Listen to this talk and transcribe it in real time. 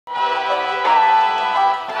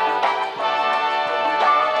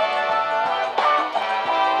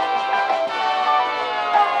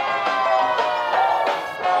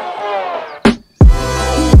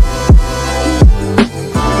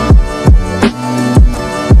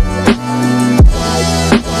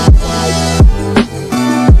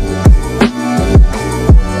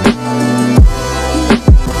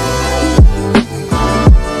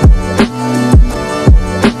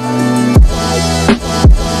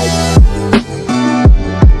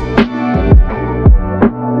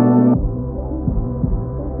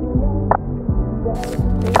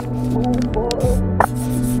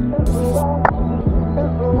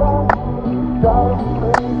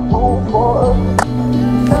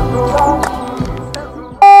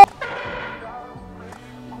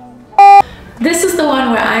This is the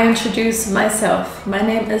one where I introduce myself. My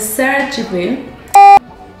name is Sara Jibril.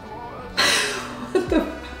 What the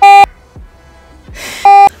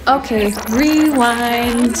Okay,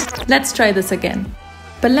 rewind. Let's try this again.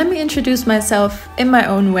 But let me introduce myself in my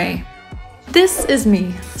own way. This is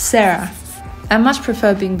me, Sara. I much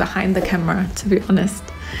prefer being behind the camera, to be honest.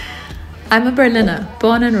 I'm a Berliner,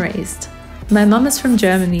 born and raised. My mom is from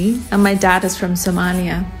Germany and my dad is from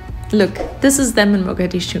Somalia. Look, this is them in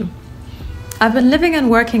Mogadishu. I've been living and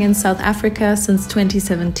working in South Africa since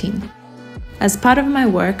 2017. As part of my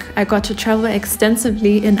work, I got to travel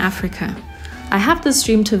extensively in Africa. I have this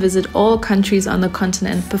dream to visit all countries on the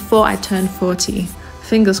continent before I turn 40.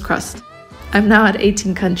 Fingers crossed. I'm now at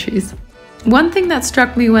 18 countries. One thing that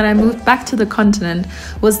struck me when I moved back to the continent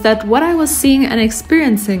was that what I was seeing and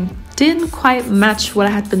experiencing didn't quite match what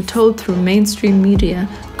I had been told through mainstream media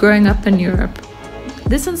growing up in Europe.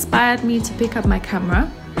 This inspired me to pick up my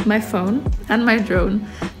camera, my phone and my drone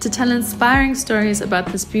to tell inspiring stories about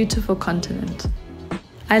this beautiful continent.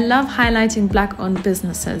 I love highlighting Black-owned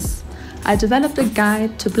businesses. I developed a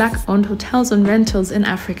guide to Black-owned hotels and rentals in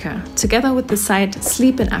Africa, together with the site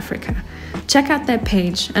Sleep in Africa. Check out their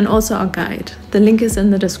page and also our guide. The link is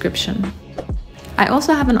in the description. I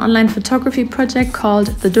also have an online photography project called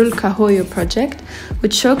the Dhulka Hooyo project,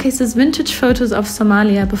 which showcases vintage photos of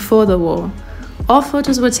Somalia before the war. All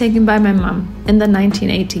photos were taken by my mum in the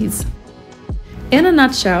 1980s. In a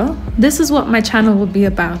nutshell, this is what my channel will be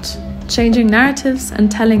about: changing narratives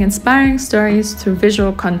and telling inspiring stories through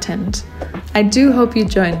visual content. I do hope you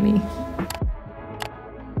join me.